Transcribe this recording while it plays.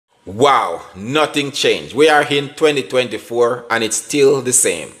Wow, nothing changed. We are in 2024 and it's still the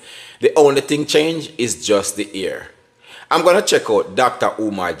same. The only thing changed is just the year. I'm going to check out Dr.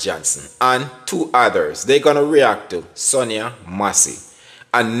 Umar Johnson and two others. They're going to react to Sonya Massey,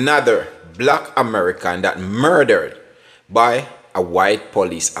 another black American that murdered by a white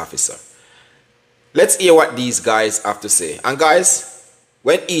police officer. Let's hear what these guys have to say. And guys,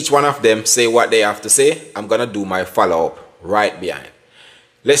 when each one of them say what they have to say, I'm going to do my follow-up right behind.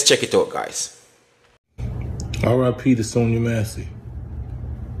 Let's check it out, guys. R.I.P. to Sonya Massey.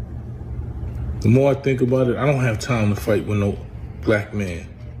 The more I think about it, I don't have time to fight with no black man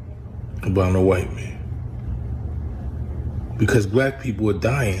about no white man. Because black people are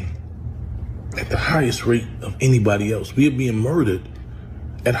dying at the highest rate of anybody else. We are being murdered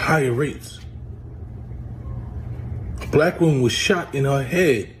at higher rates. A black woman was shot in her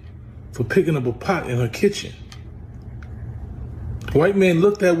head for picking up a pot in her kitchen. A white man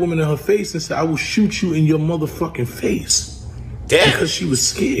looked that woman in her face and said, "I will shoot you in your motherfucking face." Damn. Because she was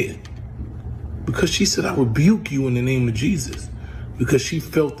scared. Because she said, "I rebuke you in the name of Jesus." Because she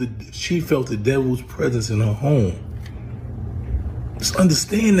felt the devil's presence in her home. Just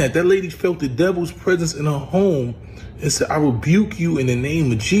understand that. That lady felt the devil's presence in her home and said, "I rebuke you in the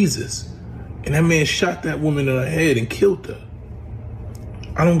name of Jesus." And that man shot that woman in her head and killed her.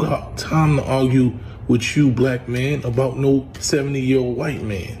 I don't got time to argue with you, black man, about no 70-year-old white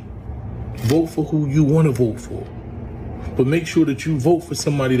man. Vote for who you want to vote for. But make sure that you vote for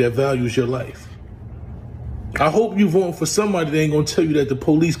somebody that values your life. I hope you vote for somebody that ain't going to tell you that the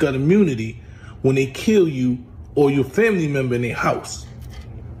police got immunity when they kill you or your family member in their house.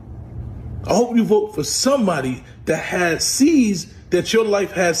 I hope you vote for somebody that sees that your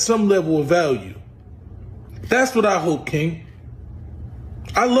life has some level of value. That's what I hope, King.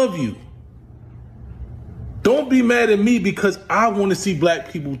 I love you. Don't be mad at me because I want to see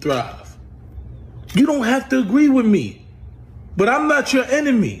black people thrive. You don't have to agree with me, but I'm not your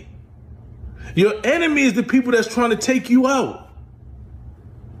enemy. Your enemy is the people that's trying to take you out.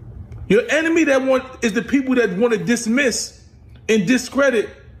 Your enemy is the people that want to dismiss and discredit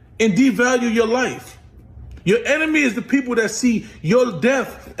and devalue your life. Your enemy is the people that see your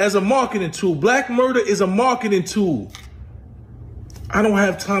death as a marketing tool. Black murder is a marketing tool. I don't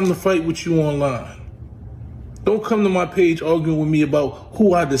have time to fight with you online. Don't come to my page arguing with me about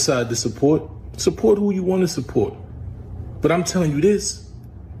who I decide to support. Support who you want to support. But I'm telling you this,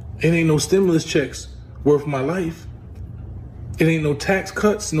 it ain't no stimulus checks worth my life. It ain't no tax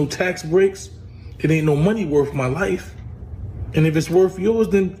cuts, no tax breaks. It ain't no money worth my life. And if it's worth yours,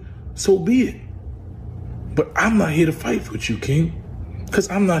 then so be it. But I'm not here to fight with you, King, because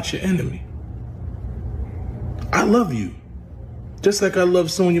I'm not your enemy. I love you, just like I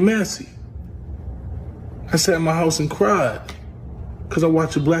love Sonya Massey. I sat in my house and cried because I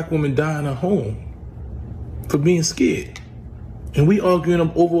watched a black woman die in her home for being scared. And we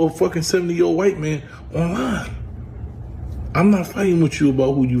arguing over a fucking 70-year-old white man online. I'm not fighting with you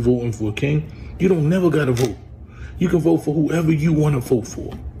about who you voting for, King. You don't never gotta vote. You can vote for whoever you want to vote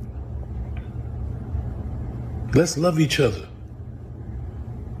for. Let's love each other.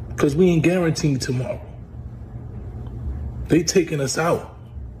 Because we ain't guaranteed tomorrow. They taking us out.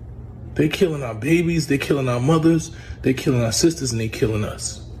 They killing our babies, they killing our mothers, they killing our sisters, and they killing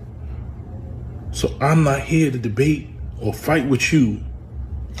us. So I'm not here to debate or fight with you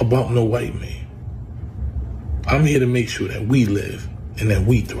about no white man. I'm here to make sure that we live and that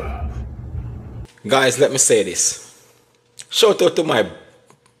we thrive. Guys, let me say this. Shout out to my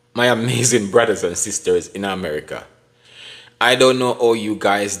amazing brothers and sisters in America. I don't know how you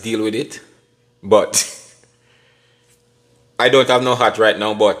guys deal with it, but I don't have no heart right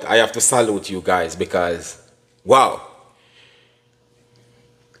now, but I have to salute you guys because, wow.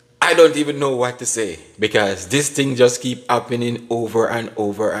 I don't even know what to say because this thing just keep happening over and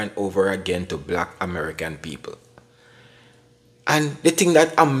over and over again to black American people. And the thing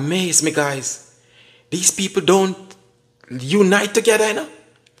that amazed me, guys, these people don't unite together, you know?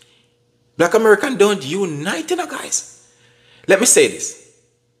 Black American don't unite, you know, guys. Let me say this.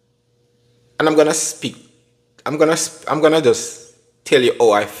 And I'm gonna speak. I'm gonna just tell you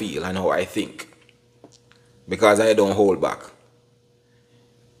how I feel and how I think. Because I don't hold back.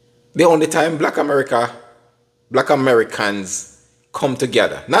 The only time black Americans come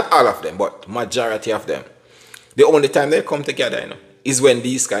together, not all of them, but majority of them, the only time they come together, you know, is when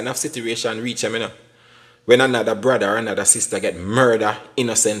these kind of situation reach them, you know. When another brother or another sister get murdered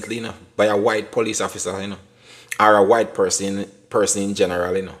innocently, you know, by a white police officer, you know, or a white person in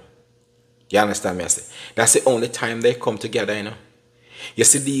general, you know. You understand me? I say? That's the only time they come together, you know. You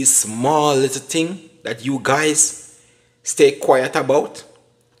see these small little things that you guys stay quiet about,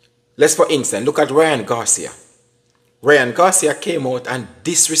 Let's for instance, look at Ryan Garcia. Ryan Garcia came out and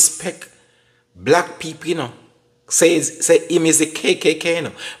disrespect black people, you know. Say him is the KKK, you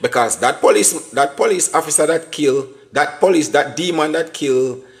know. Because that police officer that killed, that demon that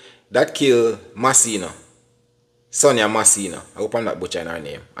killed Massey, you know. Sonya Massey, you know. I hope I'm not butchering her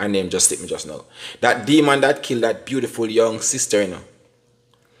name. Her name just slipped me just now. That demon that killed that beautiful young sister, you know.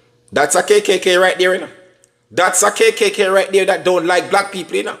 That's a KKK right there, you know. That's a KKK right there that don't like black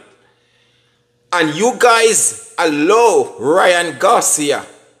people, you know. And you guys allow Ryan Garcia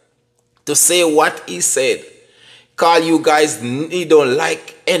to say what he said. Call you guys, he don't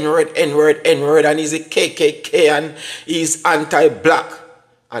like N-word, and he's a KKK and he's anti-black.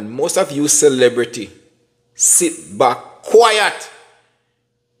 And most of you celebrity sit back quiet.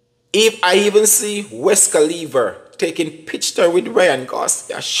 If I even see Wes Khalifa taking picture with Ryan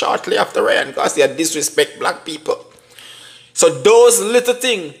Garcia shortly after Ryan Garcia disrespect black people. So those little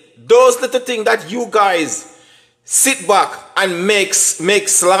things that you guys sit back and make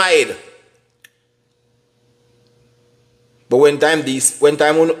slide. But when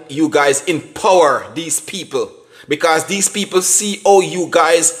you guys empower these people, because these people see how you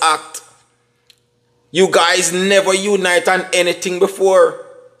guys act. You guys never unite on anything before.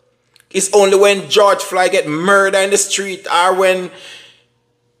 It's only when George Floyd get murdered in the street, or when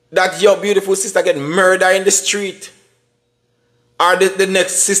that your beautiful sister get murdered in the street, or the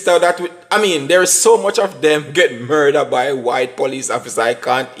next sister there is so much of them get murdered by a white police officer, I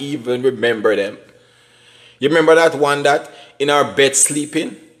can't even remember them. You remember that one that in our bed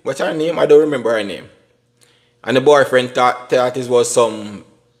sleeping? What's her name? I don't remember her name. And the boyfriend thought it was some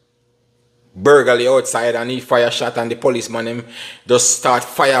burglary outside, and he fire shot, and the policeman him just start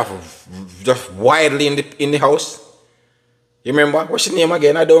fire just wildly in the house. You remember? What's her name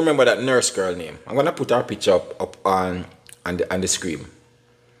again? I don't remember that nurse girl name. I'm gonna put her picture up on the screen.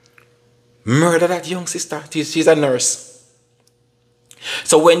 Murder that young sister. She's a nurse.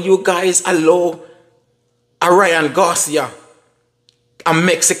 So when you guys allow a Ryan Garcia, a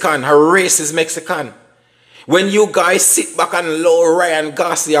Mexican, a racist Mexican, when you guys sit back and allow Ryan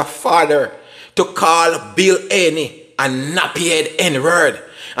Garcia father to call Bill Haney a nappy-head N-word,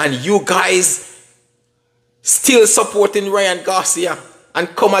 and you guys still supporting Ryan Garcia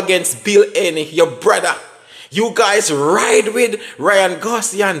and come against Bill Haney, your brother. You guys ride with Ryan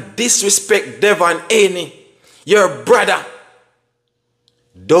Garcia and disrespect Devon Haney, your brother.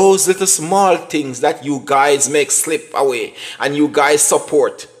 Those little small things that you guys make slip away and you guys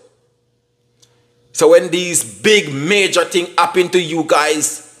support. So when these big major things happen to you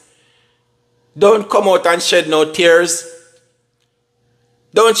guys, don't come out and shed no tears.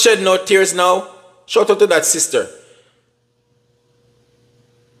 Don't shed no tears now. Shout out to that sister.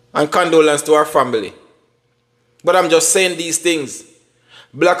 And condolence to our family. But I'm just saying these things.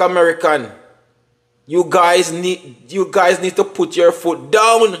 Black American, you guys need to put your foot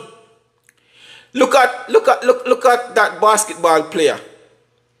down. Look at that basketball player.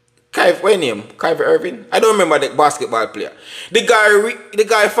 Kyrie Irving? I don't remember the basketball player. The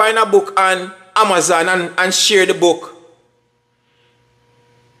guy find a book on Amazon and share the book.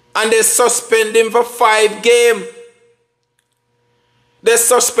 And they suspend him for 5 games. They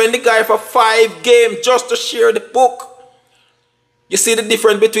suspend the guy for 5 games just to share the book. You see the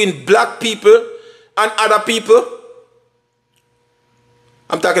difference between black people and other people?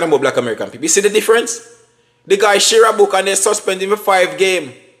 I'm talking about black American people. You see the difference? The guy share a book and they suspend him for 5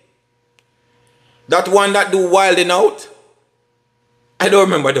 games. That one that do Wilding Out, I don't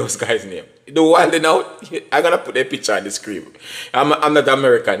remember those guys' name. The Wilding Out, I'm going to put a picture on the screen. I'm not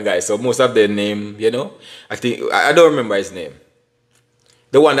American guy, so most of their name, you know, I don't remember his name.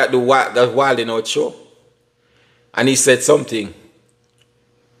 The one that do that Wilding Out show. And he said something.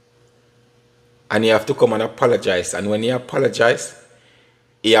 And he have to come and apologize. And when he apologized,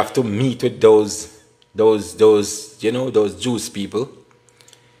 he have to meet with those Jewish people.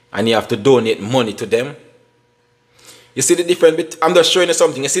 And you have to donate money to them. You see the difference? I'm just showing you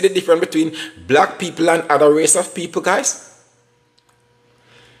something. You see the difference between black people and other race of people, guys?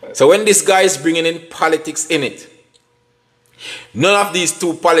 So when this guy is bringing in politics in it, none of these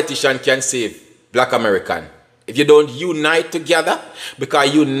two politicians can save black American. If you don't unite together,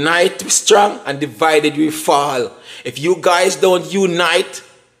 because unite we strong and divided we fall. If you guys don't unite,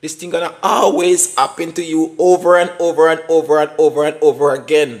 this thing gonna always happen to you over and over and over and over and over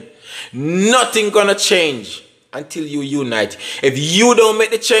again. Nothing gonna change until you unite. If you don't make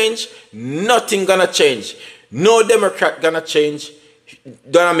the change, nothing gonna change. No Democrat gonna change,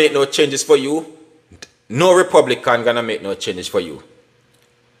 gonna make no changes for you. No Republican gonna make no changes for you.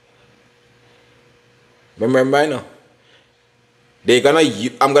 Remember, I know.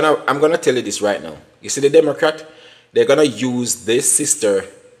 I'm gonna tell you this right now. You see the Democrat, they're gonna use this sister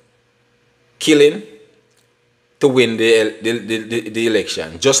killing to win the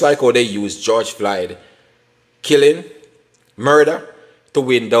election, just like how they used George Floyd killing, murder to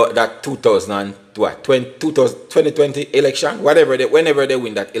win that 2020 election, whenever they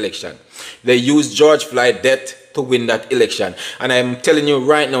win that election. They use George Floyd death to win that election. And I'm telling you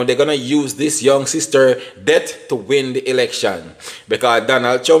right now, they're going to use this young sister death to win the election. Because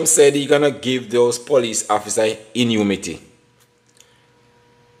Donald Trump said he's going to give those police officers immunity.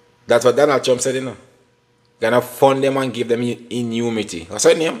 That's what Donald Trump said, you know. Going to fund them and give them immunity. What's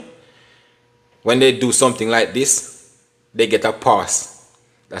that name? When they do something like this, they get a pass.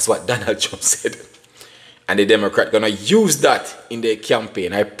 That's what Donald Trump said. And the Democrat gonna use that in their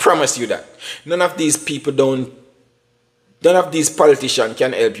campaign. I promise you that. None of these people none of these politicians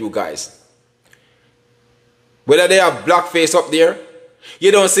can help you guys. Whether they have blackface up there,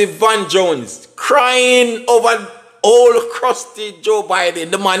 you don't see Van Jones crying over old crusty Joe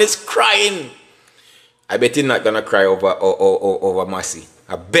Biden. The man is crying. I bet he's not gonna cry over Massey.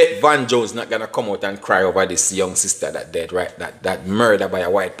 I bet Van Jones not gonna come out and cry over this young sister that dead, right? That murder by a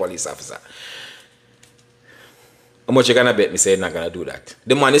white police officer. How much you gonna bet me say he's not gonna do that?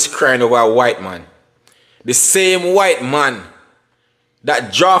 The man is crying over a white man. The same white man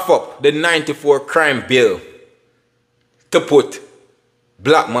that draft up the 94 crime bill to put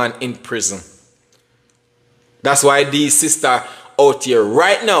black man in prison. That's why these sisters out here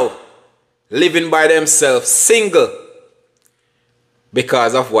right now living by themselves, single,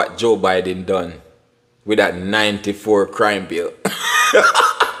 because of what Joe Biden done with that 94 crime bill.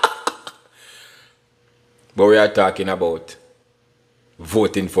 But we are talking about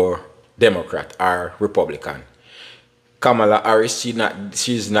voting for Democrat or Republican. Kamala Harris,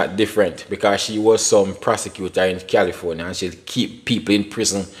 she's not different, because she was some prosecutor in California and she'll keep people in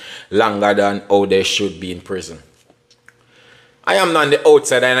prison longer than how they should be in prison. I am on the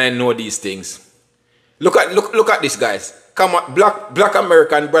outside and I know these things. Look at this, guys. Come on, black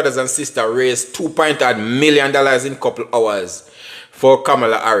American brothers and sisters raised $2.8 million in a couple hours for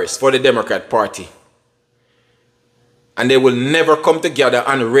Kamala Harris, for the Democrat Party. And they will never come together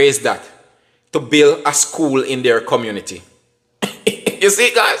and raise that to build a school in their community. You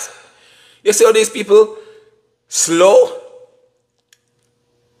see, guys? You see how these people slow?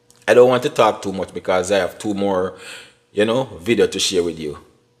 I don't want to talk too much because I have two more, video to share with you.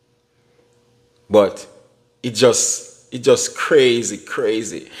 But it's just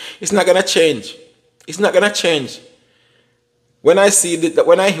crazy. It's not gonna change. It's not gonna change. When I see that,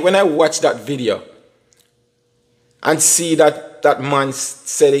 when I watch that video and see that man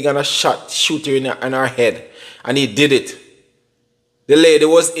said he gonna shoot her in her head, and he did it. The lady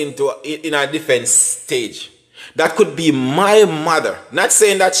was in a defense stage. That could be my mother. Not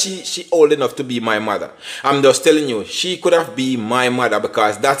saying that she old enough to be my mother. I'm just telling you, she could have been my mother,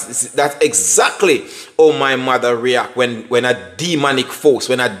 because that's exactly how my mother react when a demonic force,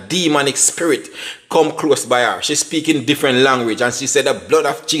 when a demonic spirit come close by her. She's speaking different language and she said, the blood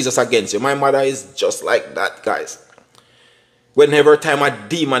of Jesus against you. My mother is just like that, guys. Whenever time a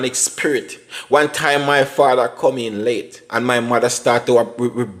demonic spirit, one time my father come in late and my mother start to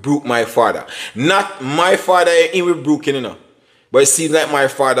rebuke my father. Not my father in rebuking, but it seems like my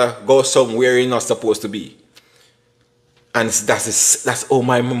father goes somewhere he's not supposed to be. And that's how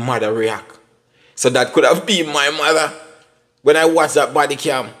my mother react. So that could have been my mother. When I watch that body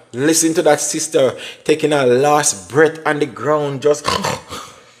cam, listen to that sister taking her last breath on the ground, just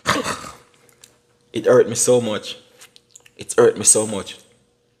it hurt me so much. It hurt me so much.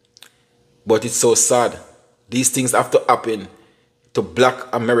 But it's so sad. These things have to happen to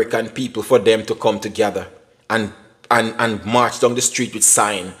black American people for them to come together and march down the street with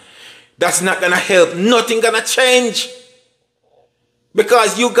sign. That's not gonna help. Nothing gonna change.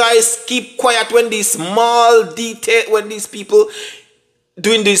 Because you guys keep quiet when these when these people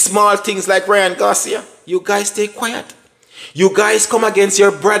doing these small things like Ryan Garcia. You guys stay quiet. You guys come against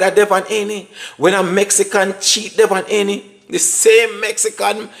your brother Devon Haney. When a Mexican cheat Devon Haney, the same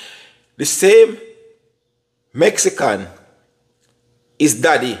Mexican his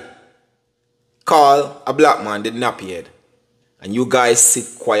daddy call a black man the nappyhead. And you guys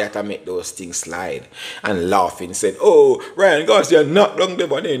sit quiet and make those things slide and laughing and said, oh, Ryan Garcia knocked down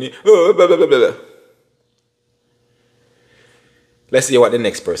Devon Haney. Oh, blah, blah, blah, blah. Let's see what the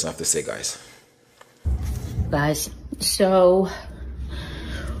next person have to say, guys. Guys, so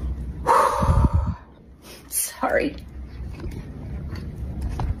sorry.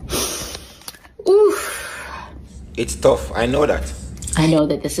 Oof. It's tough. I know that. I know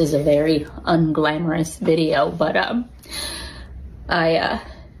that this is a very unglamorous video, but I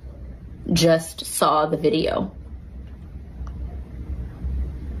just saw the video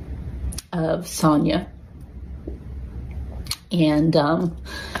of Sonya, and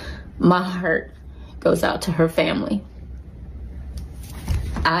my heart goes out to her family.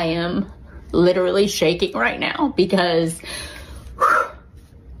 I am literally shaking right now because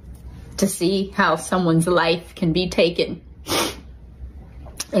to see how someone's life can be taken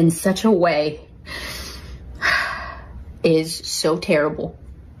in such a way is so terrible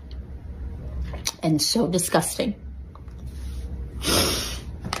and so disgusting.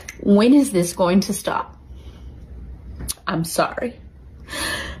 When is this going to stop? I'm sorry.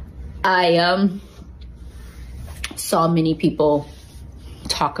 I saw many people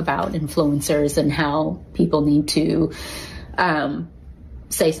talk about influencers and how people need to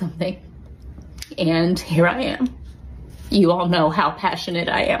say something. And here I am. You all know how passionate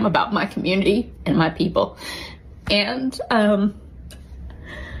I am about my community and my people. And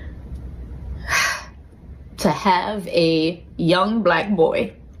to have a young black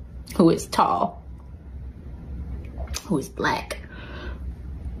boy who is tall, who is black,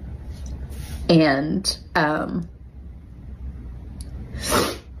 and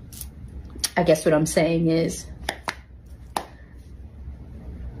I guess what I'm saying is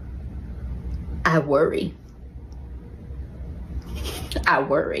I worry. I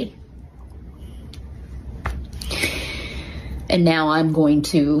worry. And now I'm going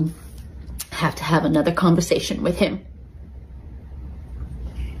to have another conversation with him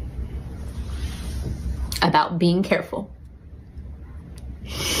about being careful.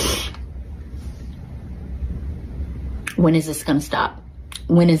 When is this going to stop?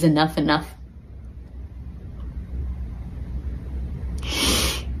 When is enough enough?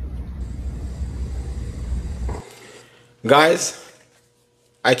 Guys,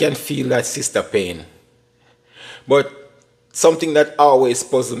 I can feel that sister pain. But something that always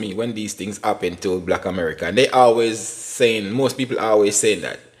puzzles me when these things happen to Black America, and they always saying, most people are always saying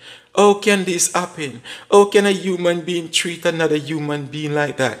that, how can this happen? How can a human being treat another human being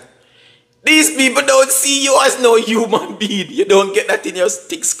like that? These people don't see you as no human being. You don't get that in your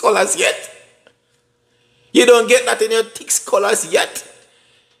thick scholars yet. You don't get that in your thick scholars yet.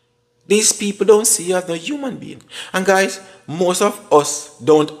 These people don't see you as no human being. And guys, most of us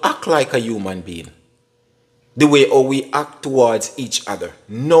don't act like a human being. The way how we act towards each other.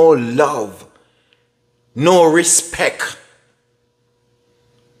 No love. No respect.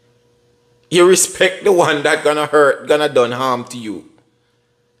 You respect the one that gonna hurt, gonna done harm to you.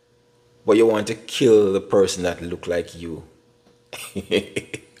 But you want to kill the person that look like you.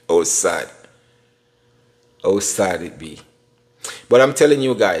 Oh, sad. Oh, sad it be. But I'm telling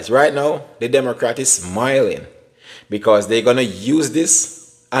you guys, right now, the Democrat is smiling because they're gonna use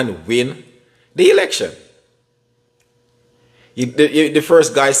this and win the election. The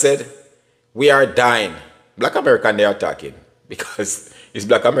first guy said, we are dying. Black American they are talking because it's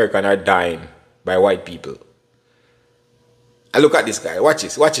Black American are dying by white people. And look at this guy. Watch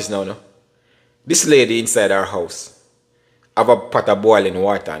this now. No? This lady inside our house have a pot of boiling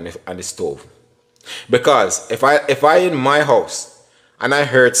water on the stove. Because if I in my house and I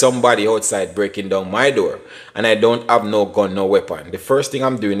heard somebody outside breaking down my door and I don't have no gun, no weapon, the first thing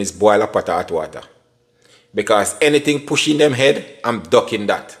I'm doing is boil a pot of hot water. Because anything pushing them head, I'm ducking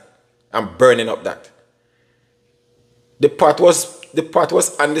that. I'm burning up that. The pot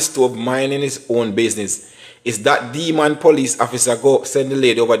was on the stove minding his own business. Is that demon police officer go send the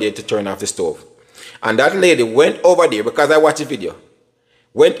lady over there to turn off the stove. And that lady went over there, because I watched the video,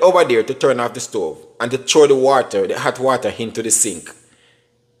 went over there to turn off the stove and to throw the hot water into the sink.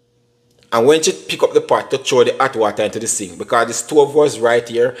 And when she picked up the pot to throw the hot water into the sink, because the stove was right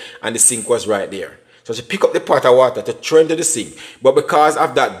here and the sink was right there. So she picked up the pot of water to throw into the sink. But because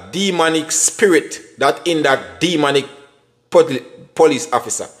of that demonic spirit that in that demonic police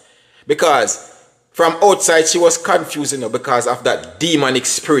officer, because from outside she was confused, because of that demonic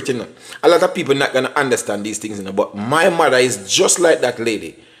spirit, A lot of people not going to understand these things, but my mother is just like that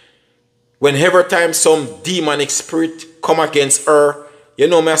lady. Whenever time some demonic spirit come against her, me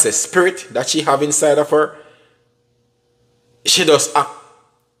I say spirit that she have inside of her, she does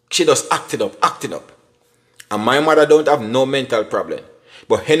acting up. And my mother don't have no mental problem.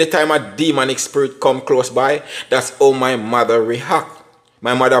 But anytime a demonic spirit come close by, that's how my mother react.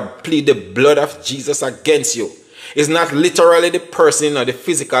 My mother plead the blood of Jesus against you. It's not literally the person or the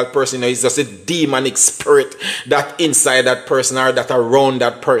physical person. It's just a demonic spirit that inside that person or that around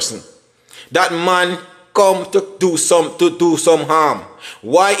that person. That man come to do some harm.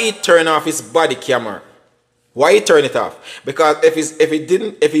 Why he turn off his body camera? Why he turn it off? Because if he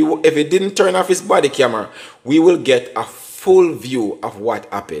didn't turn off his body camera, we will get a full view of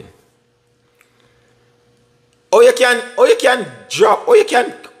what happened. Or you can drop, or you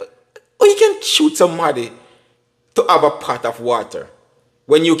can shoot somebody to have a pot of water.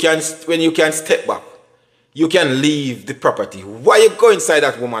 When you can step back, you can leave the property. Why you go inside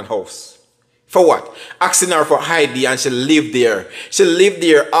that woman's house? For what? Asking her for ID and she live there. She live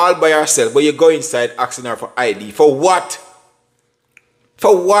there all by herself, but you go inside asking her for ID. For what?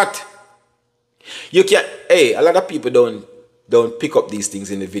 For what? You can't, hey, a lot of people don't pick up these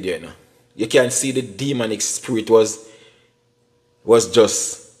things in the video, you know. You can see the demonic spirit was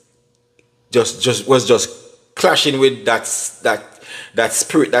just clashing with that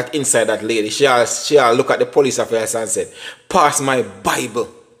spirit that inside that lady. She look at the police officer and said, "Pass my Bible.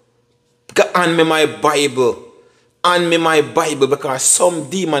 Hand me my Bible. Hand me my Bible," because some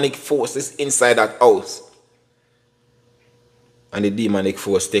demonic force is inside that house. And the demonic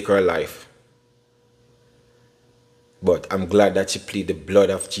force take her life. But I'm glad that she plead the blood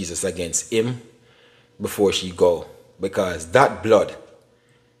of Jesus against him before she go. Because that blood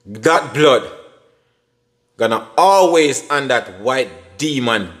gonna always on that white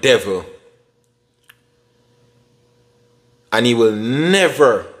demon devil. And he will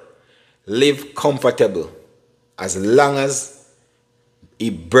never live comfortable as long as he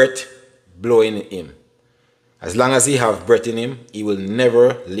breath blowing in him. As long as he have breath in him, he will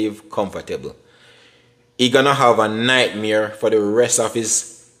never live comfortable. He gonna have a nightmare for the rest of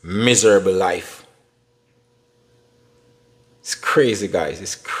his miserable life. It's crazy, guys.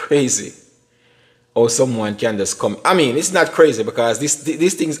 It's crazy. Or someone can just come. I mean, it's not crazy because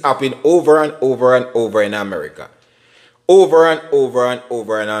these things happen over and over and over in America. Over and over and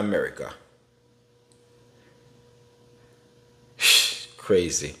over in America.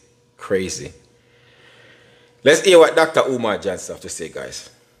 Crazy. Crazy. Let's hear what Dr. Umar Johnson have to say, guys.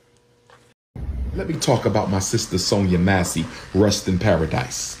 Let me talk about my sister Sonya Massey, rest in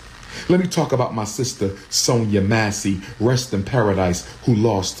paradise. Let me talk about my sister Sonya Massey, rest in paradise, who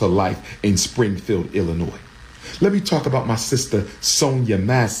lost her life in Springfield, Illinois. Let me talk about my sister Sonya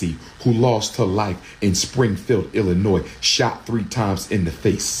Massey, who lost her life in Springfield, Illinois, shot 3 times in the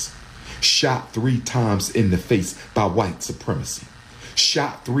face. Shot 3 times in the face by white supremacy.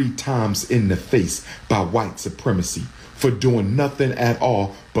 Shot 3 times in the face by white supremacy for doing nothing at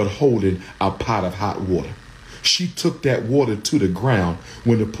all but holding a pot of hot water. She took that water to the ground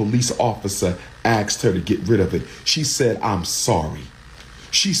when the police officer asked her to get rid of it. She said, "I'm sorry."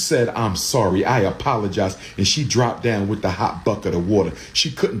 She said, "I'm sorry. I apologize." And she dropped down with the hot bucket of water. She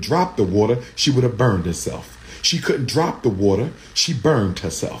couldn't drop the water. She would have burned herself. She couldn't drop the water. She burned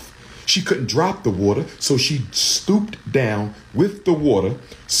herself. She couldn't drop the water, so she stooped down with the water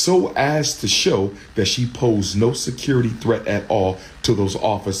so as to show that she posed no security threat at all to those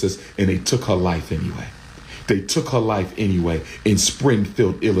officers, and they took her life anyway. They took her life anyway in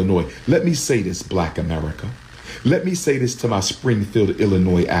Springfield, Illinois. Let me say this, Black America. Let me say this to my Springfield,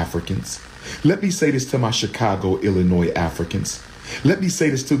 Illinois Africans. Let me say this to my Chicago, Illinois Africans. Let me say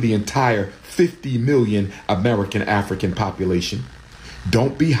this to the entire 50 million American African population.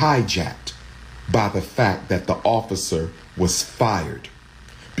 Don't be hijacked by the fact that the officer was fired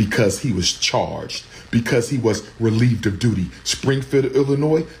because he was charged, because he was relieved of duty. Springfield,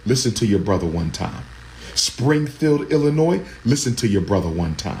 Illinois, listen to your brother one time. Springfield, Illinois, listen to your brother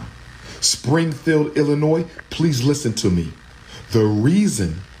one time. Springfield, Illinois, please listen to me. The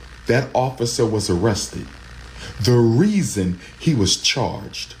reason that officer was arrested, the reason he was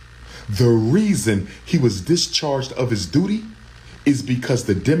charged, the reason he was discharged of his duty is because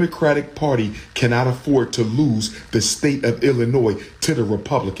the Democratic Party cannot afford to lose the state of Illinois to the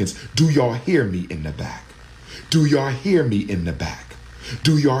Republicans. Do y'all hear me in the back? Do y'all hear me in the back?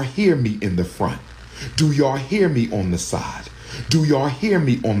 Do y'all hear me in the front? Do y'all hear me on the side? Do y'all hear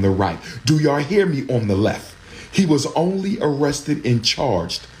me on the right? Do y'all hear me on the left? He was only arrested and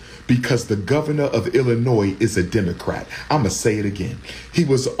charged because the governor of Illinois is a Democrat. I'm going to say it again. He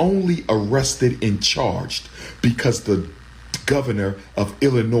was only arrested and charged because the governor of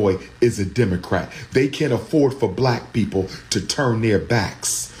Illinois is a Democrat. They can't afford for black people to turn their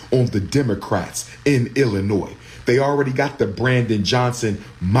backs on the Democrats in Illinois. They already got the Brandon Johnson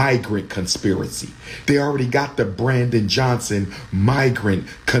migrant conspiracy. They already got the Brandon Johnson migrant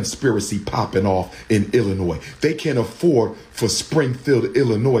conspiracy popping off in Illinois. They can't afford for Springfield,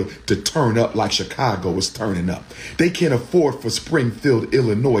 Illinois to turn up like Chicago is turning up. They can't afford for Springfield,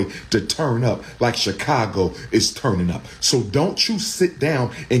 Illinois to turn up like Chicago is turning up. So don't you sit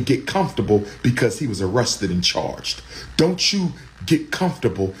down and get comfortable because he was arrested and charged. Don't you get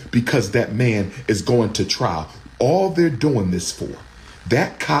comfortable because that man is going to trial. All they're doing this for,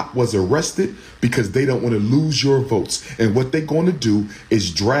 That cop was arrested because they don't want to lose your votes. And what they're going to do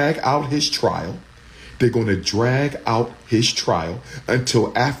is drag out his trial. They're going to drag out his trial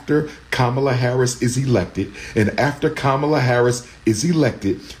until after Kamala Harris is elected. And after Kamala Harris is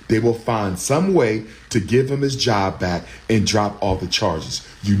elected, they will find some way to give him his job back and drop all the charges.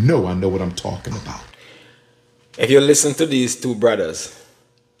 You know, I know what I'm talking about. If you listen to these two brothers,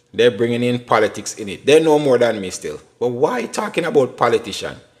 they're bringing in politics in it. They know more than me still. But why talking about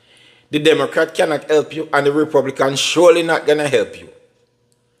politician? The Democrat cannot help you and the Republican surely not going to help you.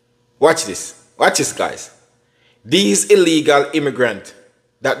 Watch this. Watch this, guys. These illegal immigrants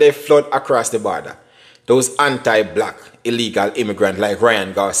that they flood across the border, those anti-black illegal immigrants like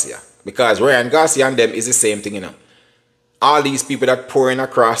Ryan Garcia, because Ryan Garcia and them is the same thing, you know. All these people that pouring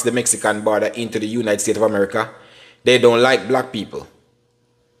across the Mexican border into the United States of America, they don't like black people.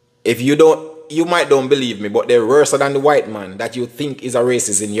 If you don't, you might don't believe me, but they're worse than the white man that you think is a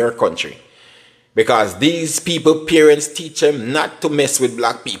racist in your country. Because these people, parents teach them not to mess with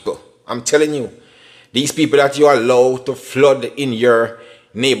black people. I'm telling you, these people that you allow to flood in your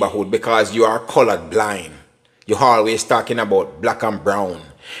neighborhood because you are colored blind. You're always talking about black and brown.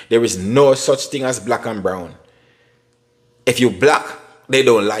 There is no such thing as black and brown. If you black, they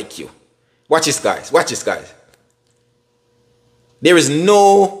don't like you. Watch this, guys. Watch this, guys. There is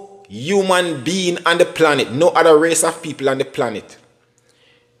no human being on the planet, no other race of people on the planet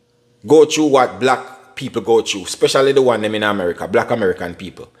go through what black people go through, especially the one them in America, black American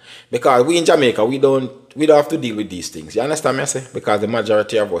people. Because we in Jamaica, we don't have to deal with these things. You understand me, I say? Because the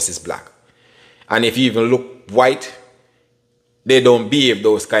majority of us is black. And if you even look white, they don't behave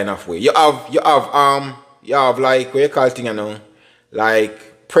those kind of way. You have like, what you call thing, you know,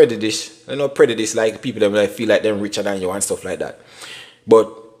 like prejudice. You know, prejudice, like people that like, feel like they're richer than you and stuff like that.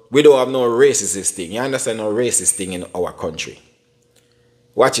 But we don't have no racist thing. You understand? No racist thing in our country.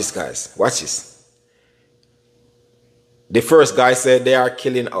 Watch this, guys. Watch this. The first guy said they are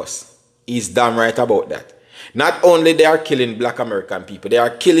killing us. He's damn right about that. Not only they are killing black American people, they are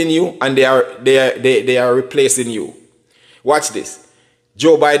killing you and they are replacing you. Watch this.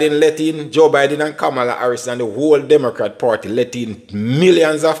 Joe Biden and Kamala Harris and the whole Democrat Party let in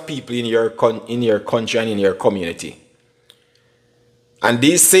millions of people in your country and in your community. And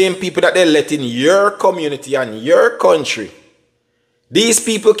these same people that they let in your community and your country, these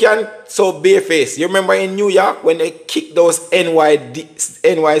people can so barefaced. You remember in New York when they kicked those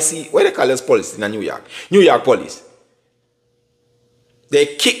NYC, what do they call those police in New York? New York police.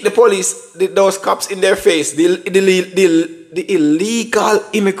 They kicked the police, those cops in their face, the illegal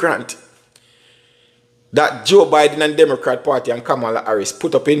immigrant that Joe Biden and Democrat Party and Kamala Harris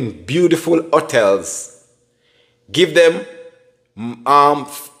put up in beautiful hotels. Give them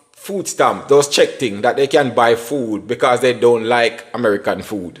food stamp, those check things that they can buy food because they don't like American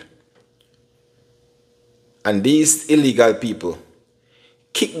food. And these illegal people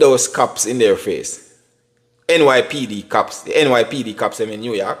kick those cops in their face. NYPD cops, the NYPD cops in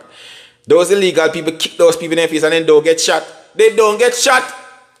New York. Those illegal people kick those people in their face and then don't get shot. They don't get shot.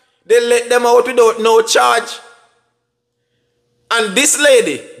 They let them out without no charge. And this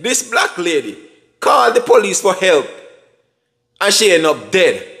lady, this black lady, called the police for help. And she ended up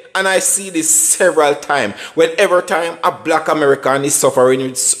dead. And I see this several times. Whenever time a black American is suffering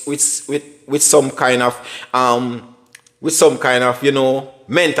with some kind of, you know,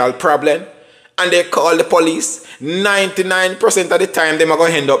 mental problem, and they call the police, 99% of the time they are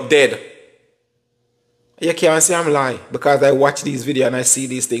going to end up dead. You can't say I'm lying, because I watch these videos and I see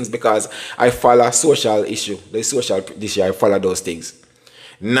these things because I follow social issue. The social issue, I follow those things.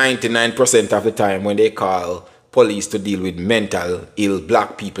 99% of the time when they call police to deal with mental ill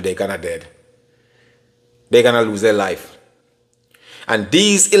black people, they're gonna dead. They're gonna lose their life. And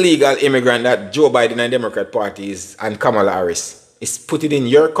these illegal immigrants that Joe Biden and Democrat parties and Kamala Harris is putting in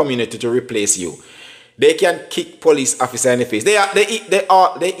your community to replace you. They can kick police officer in the face.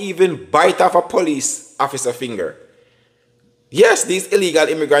 They even bite off a police officer finger. Yes, these illegal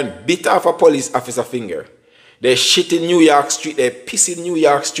immigrants bit off a police officer finger. They shit in New York street. They piss in New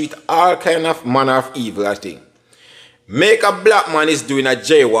York street. All kind of manner of evil, I think. Make a black man is doing a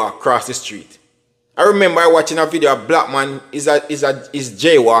jaywalk across the street. I remember watching a video. A black man is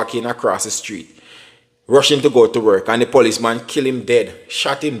jaywalking across the street, rushing to go to work, and the policeman killed him dead,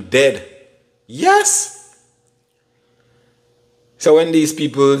 shot him dead. Yes. So when these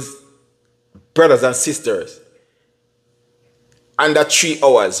people's brothers and sisters under 3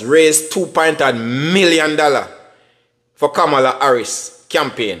 hours raised $2.1 million for Kamala Harris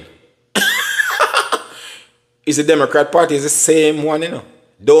campaign. Is the Democrat Party is the same one, you know.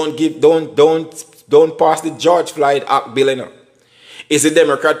 Don't pass the George Floyd Act bill, you know. It's the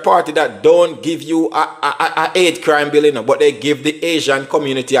Democrat Party that don't give you a hate crime bill, you know, but they give the Asian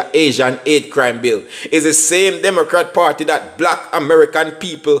community a Asian hate crime bill. It's the same Democrat Party that black American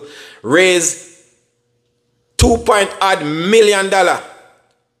people raise $2 million.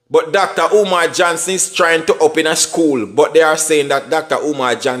 But Dr. Umar Johnson is trying to open a school, but they are saying that Dr.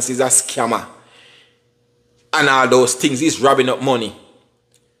 Umar Johnson is a scammer. And all those things, he's robbing up money.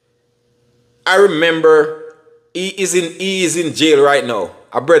 I remember he is in jail right now.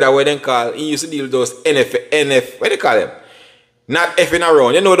 A brother where they call, he used to deal with those NF, what do they call them? Not effing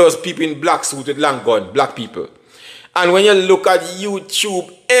around. You know those people in black suit with long gun, black people. And when you look at YouTube,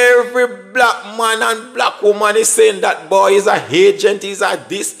 every black man and black woman is saying that boy is a agent, he's a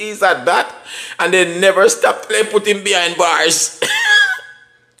this, he's a that. And they never stop till they put him behind bars.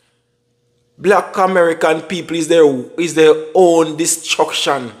 Black American people is their own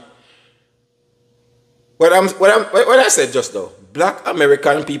destruction. What I said just now, black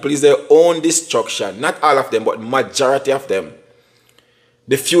American people is their own destruction. Not all of them, but majority of them.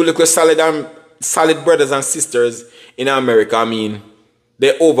 The few little solid brothers and sisters in America, I mean,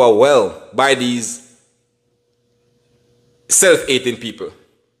 they're overwhelmed by these self-hating people.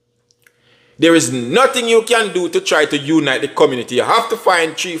 There is nothing you can do to try to unite the community. You have to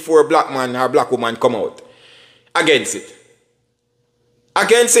find 3-4 black man or black woman come out against it.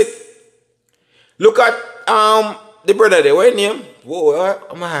 Against it. Look at the brother there. What name? Whoa,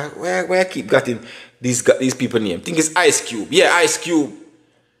 where I keep getting these people name? I think it's Ice Cube. Yeah, Ice Cube.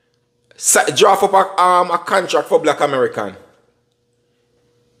 Draft up a contract for black American.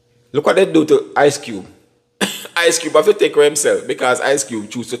 Look what they do to Ice Cube. Ice Cube have to take care of himself because Ice Cube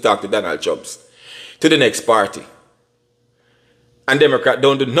choose to talk to Donald Trump to the next party. And Democrat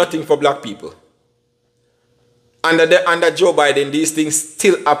don't do nothing for black people. Under Joe Biden, these things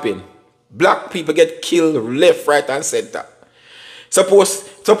still happen. Black people get killed left, right, and center. Suppose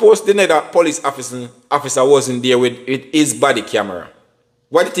the other police officer wasn't there with his body camera.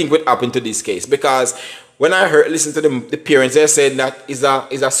 What do you think would happen to this case? Because when I listen to the parents, they said that is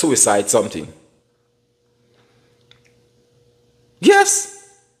a suicide something.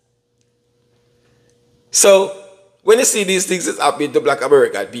 Yes. So when you see these things that's happening to black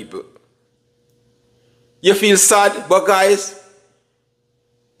American people, you feel sad, but guys,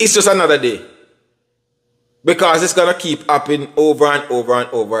 it's just another day. Because it's going to keep happening over and over and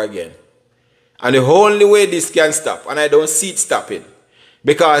over again. And the only way this can stop, and I don't see it stopping,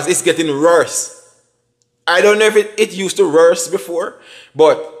 because it's getting worse. I don't know if it used to worse before,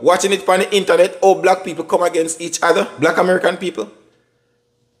 but watching it on the internet, all black people come against each other, black American people.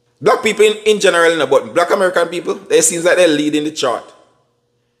 Black people in general, no, but black American people, it seems like they're leading the chart.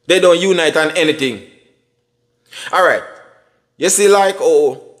 They don't unite on anything. Alright, you see like,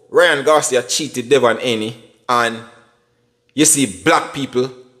 oh, Ryan Garcia cheated Devon Haney, and you see black people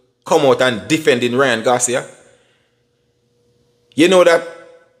come out and defending Ryan Garcia. You know that,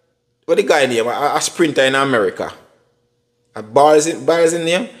 what the guy name, a sprinter in America. A Bars in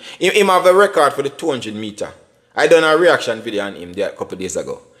name. Him have a record for the 200 meter. I done a reaction video on him there a couple days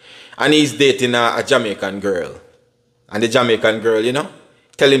ago. And he's dating a Jamaican girl. And the Jamaican girl, you know,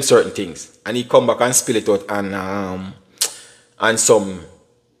 tell him certain things. And he come back and spill it out on some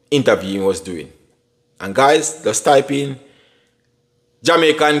interview he was doing. And guys, just type in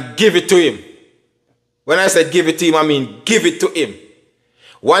Jamaican, give it to him. When I said give it to him, I mean give it to him.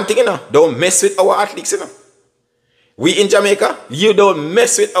 One thing, you know, don't mess with our athletes, you know. We in Jamaica, you don't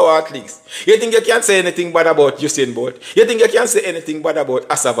mess with our athletes. You think you can't say anything bad about Usain Bolt? You think you can't say anything bad about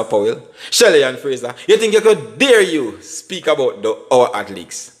Asava Powell, Shelley and Fraser? You think you could dare you speak about our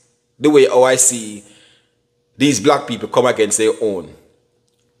athletes? The way how I see these black people come against their own.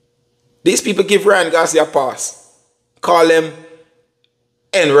 These people give Ryan Garcia a pass. Call them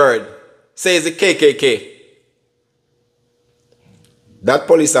N-word. Say it's the KKK. That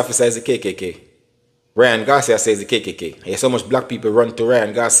police officer is the KKK. Ryan Garcia says the KKK. Here's so much black people run to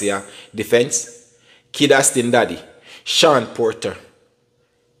Ryan Garcia defense. Kid Astin Daddy, Sean Porter,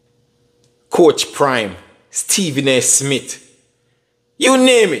 Coach Prime, Stephen A. Smith. You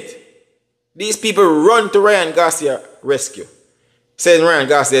name it. These people run to Ryan Garcia rescue. Saying Ryan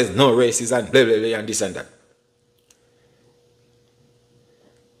Garcia is no racist and blah blah blah and this and that.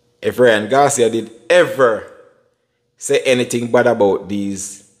 If Ryan Garcia did ever say anything bad about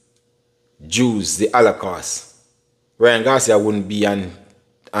these Jews, the Holocaust, Ryan Garcia wouldn't be an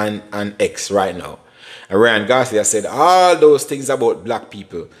ex right now. And Ryan Garcia said all those things about black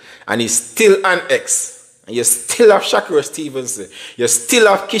people, and he's still an ex. And you still have Shakira Stevenson, you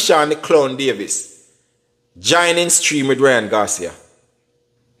still have Kisha and the Clown Davis joining stream with Ryan Garcia.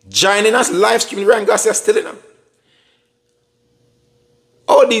 Joining us live stream with Ryan Garcia still in them.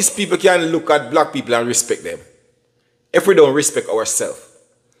 How these people can look at black people and respect them if we don't respect ourselves?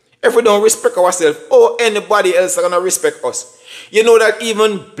 If we don't respect ourselves, how anybody else are going to respect us? You know that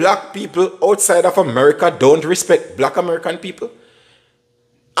even black people outside of America don't respect black American people?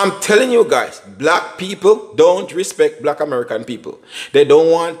 I'm telling you guys, black people don't respect black American people. They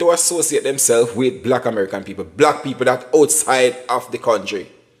don't want to associate themselves with black American people. Black people that outside of the country.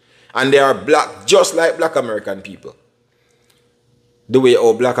 And they are black just like black American people. The way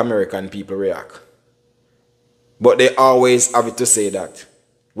all black American people react. But they always have it to say that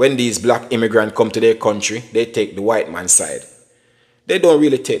when these black immigrants come to their country, they take the white man's side. They don't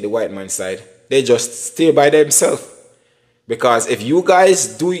really take the white man's side. They just stay by themselves. Because if you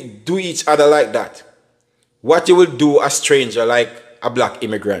guys do each other like that, what you will do a stranger like a black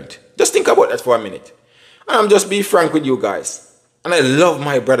immigrant? Just think about that for a minute. And I'm just being frank with you guys. And I love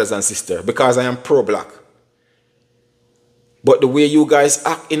my brothers and sisters because I am pro-black. But the way you guys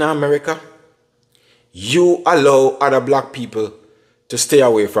act in America, you allow other black people to stay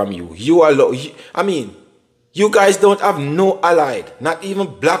away from you. You guys don't have no allied. Not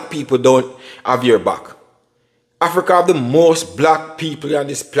even black people don't have your back. Africa have the most black people on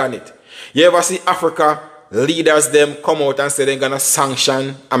this planet. You ever see Africa leaders them come out and say they're gonna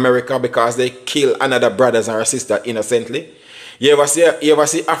sanction America because they kill another brothers or sister innocently? You ever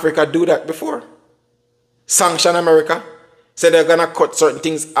see Africa do that before? Sanction America? Say they're gonna cut certain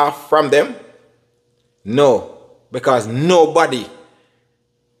things off from them? No, because nobody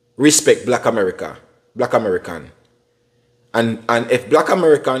respect black America, black American. And if black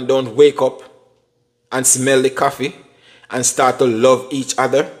American don't wake up and smell the coffee and start to love each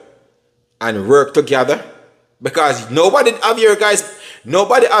other and work together, because nobody have your back,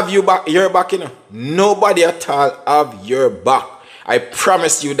 you know. Nobody at all have your back. I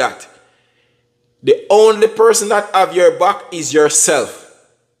promise you that. The only person that have your back is yourself.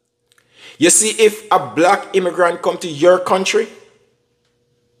 You see, if a black immigrant come to your country,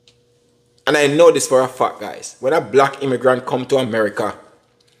 and I know this for a fact, guys, when a black immigrant come to America,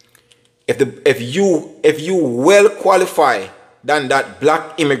 if you well qualify than that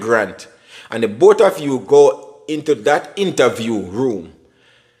black immigrant, and the both of you go into that interview room,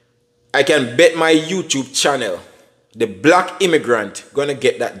 I can bet my YouTube channel the black immigrant gonna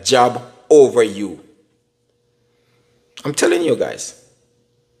get that job over you. I'm telling you guys.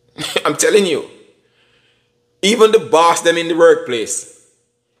 I'm telling you. Even the boss them in the workplace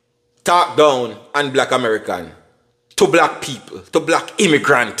talk down on black American to black people, to black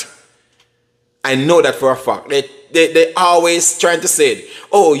immigrant. I know that for a fact. They always trying to say,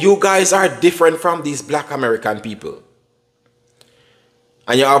 oh, you guys are different from these black American people.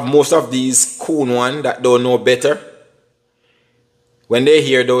 And you have most of these coon ones that don't know better. When they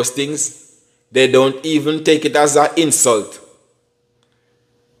hear those things, they don't even take it as an insult.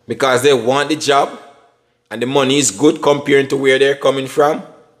 Because they want the job and the money is good compared to where they're coming from.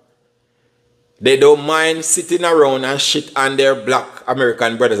 They don't mind sitting around and shit on their black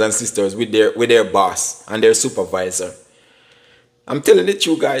American brothers and sisters with their boss and their supervisor. I'm telling it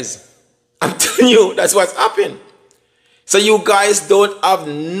to you guys. I'm telling you, that's what's happened. So you guys don't have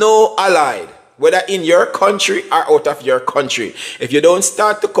no allied, whether in your country or out of your country. If you don't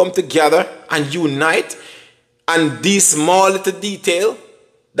start to come together and unite, and these small little detail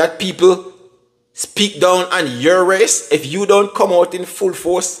that people speak down on your race, if you don't come out in full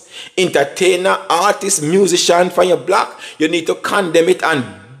force, entertainer, artist, musician from your black, you need to condemn it and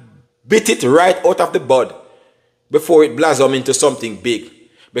beat it right out of the bud before it blossom into something big.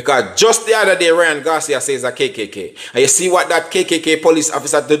 Because just the other day, Ryan Garcia says a KKK. And you see what that KKK police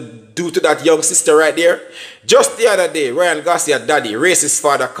officer do to that young sister right there? Just the other day, Ryan Garcia daddy, racist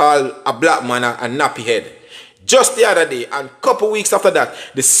father, called a black man a nappy head. Just the other day, and a couple weeks after that,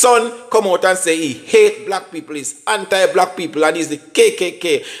 the son come out and say he hate black people, he's anti-black people, and he's the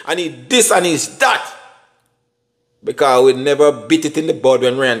KKK, and he this and he's that. Because we never beat it in the bud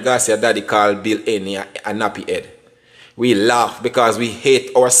when Ryan Garcia daddy called Bill Haney a nappy head. We laugh because we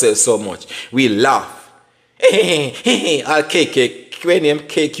hate ourselves so much. We laugh. I'll KK, when him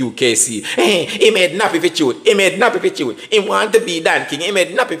KQKC. He made nappy for you. He made nappy for you. He want to be Dan King. He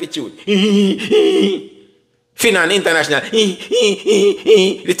made nappy for you. Finan International.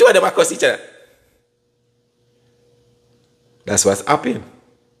 The two of them across each other. That's what's happening.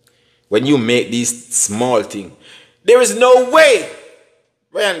 When you make these small things. There is no way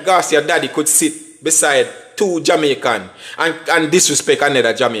Ryan Garcia daddy could sit beside two Jamaican and disrespect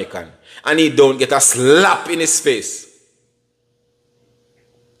another Jamaican. And he don't get a slap in his face.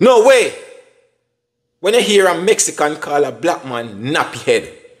 No way. When you hear a Mexican call a black man nappy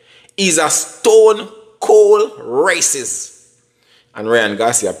head, he's a stone cold racist. And Ryan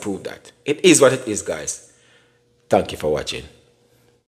Garcia proved that. It is what it is, guys. Thank you for watching.